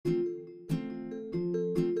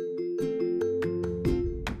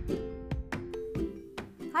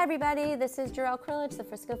Hi everybody, this is Jarrell Krillich, the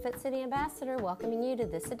Frisco Fit City Ambassador, welcoming you to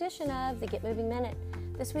this edition of the Get Moving Minute.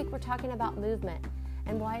 This week we're talking about movement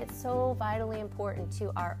and why it's so vitally important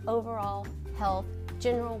to our overall health,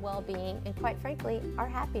 general well-being, and quite frankly, our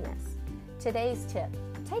happiness. Today's tip,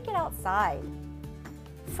 take it outside.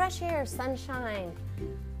 Fresh air, sunshine,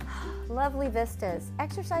 lovely vistas.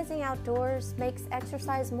 Exercising outdoors makes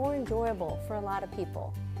exercise more enjoyable for a lot of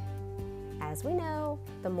people. As we know,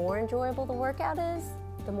 the more enjoyable the workout is,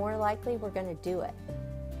 the more likely we're going to do it.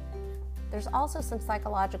 There's also some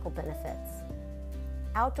psychological benefits.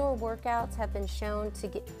 Outdoor workouts have been shown to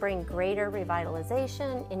bring greater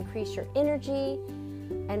revitalization, increase your energy,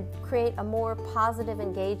 and create a more positive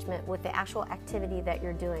engagement with the actual activity that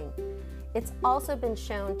you're doing. It's also been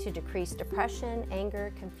shown to decrease depression,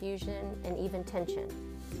 anger, confusion, and even tension.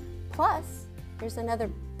 Plus, here's another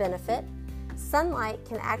benefit. Sunlight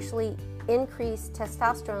can actually increase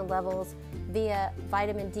testosterone levels via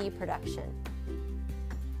vitamin D production.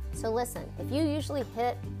 So listen, if you usually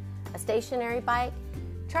hit a stationary bike,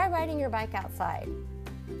 try riding your bike outside.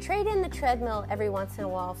 Trade in the treadmill every once in a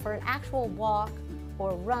while for an actual walk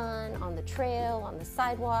or run on the trail, on the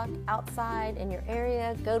sidewalk, outside in your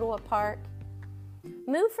area, go to a park.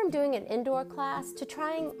 Move from doing an indoor class to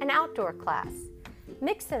trying an outdoor class.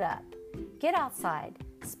 Mix it up. Get outside.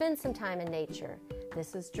 Spend some time in nature.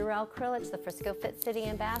 This is Jarrell Krillich, the Frisco Fit City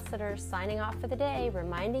Ambassador, signing off for the day,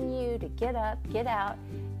 reminding you to get up, get out,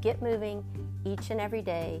 get moving each and every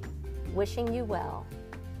day. Wishing you well.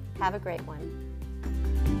 Have a great one.